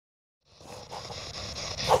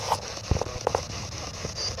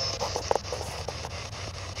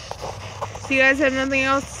Do you guys have nothing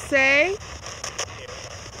else to say?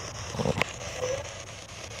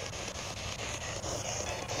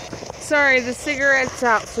 Sorry, the cigarette's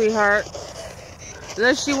out, sweetheart.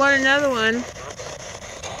 Unless you want another one.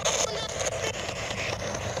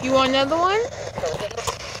 You want another one?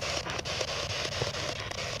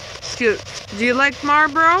 Do you like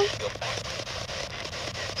Marlboro?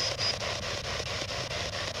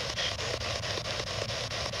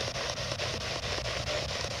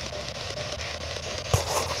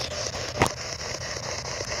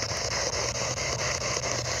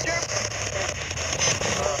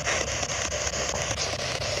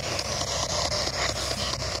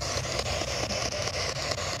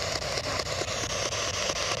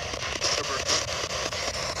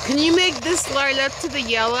 Can you make this light up to the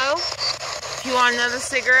yellow? If you want another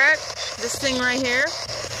cigarette, this thing right here,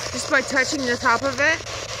 just by touching the top of it.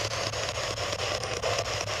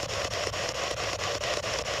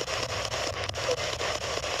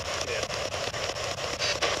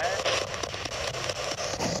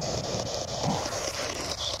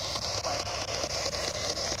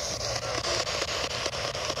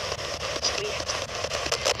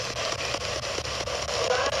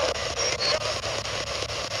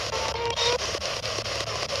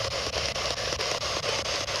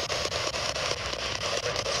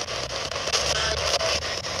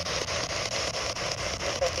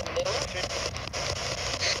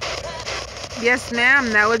 Yes,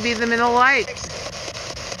 ma'am, that would be the middle light.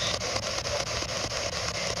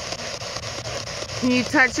 Can you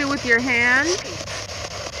touch it with your hand?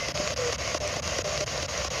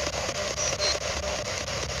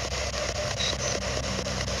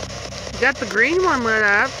 You got the green one lit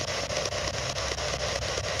up.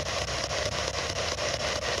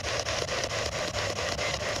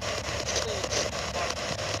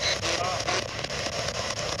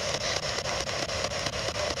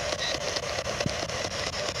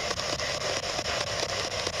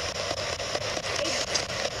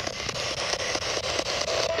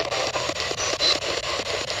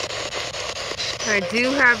 I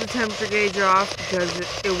do have the temperature gauge off because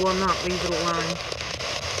it will not leave it alone.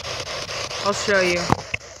 I'll show you.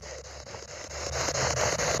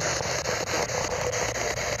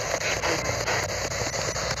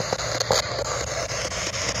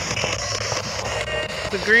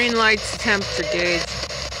 The green light's the temperature gauge.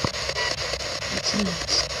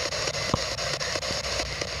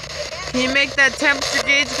 Can you make that temperature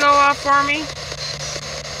gauge go off for me?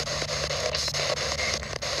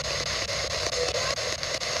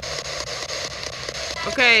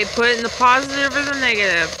 Okay, put it in the positive or the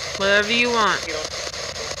negative. Whatever you want.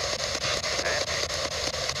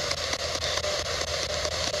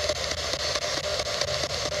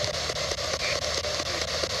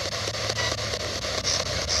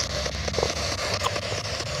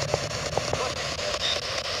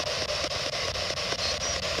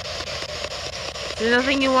 Is there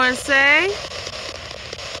nothing you want to say?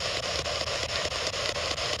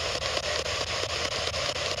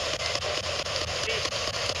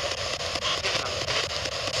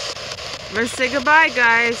 I'm gonna say goodbye,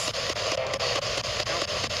 guys.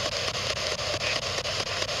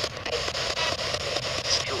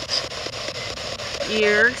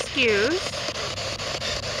 You're excused.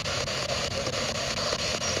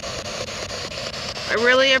 I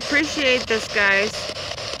really appreciate this, guys.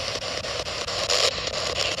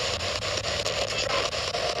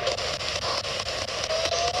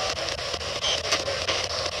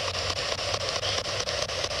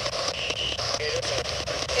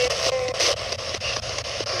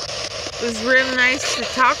 It was really nice to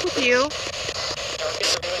talk with you.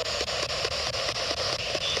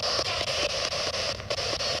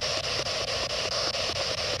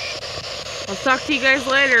 I'll talk to you guys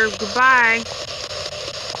later. Goodbye.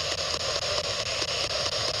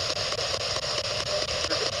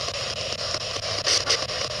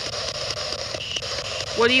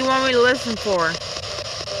 What do you want me to listen for?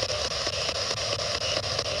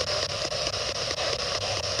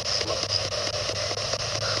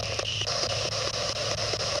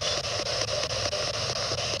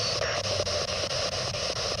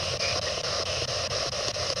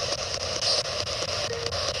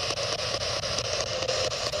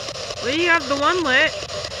 Well, you have the one lit.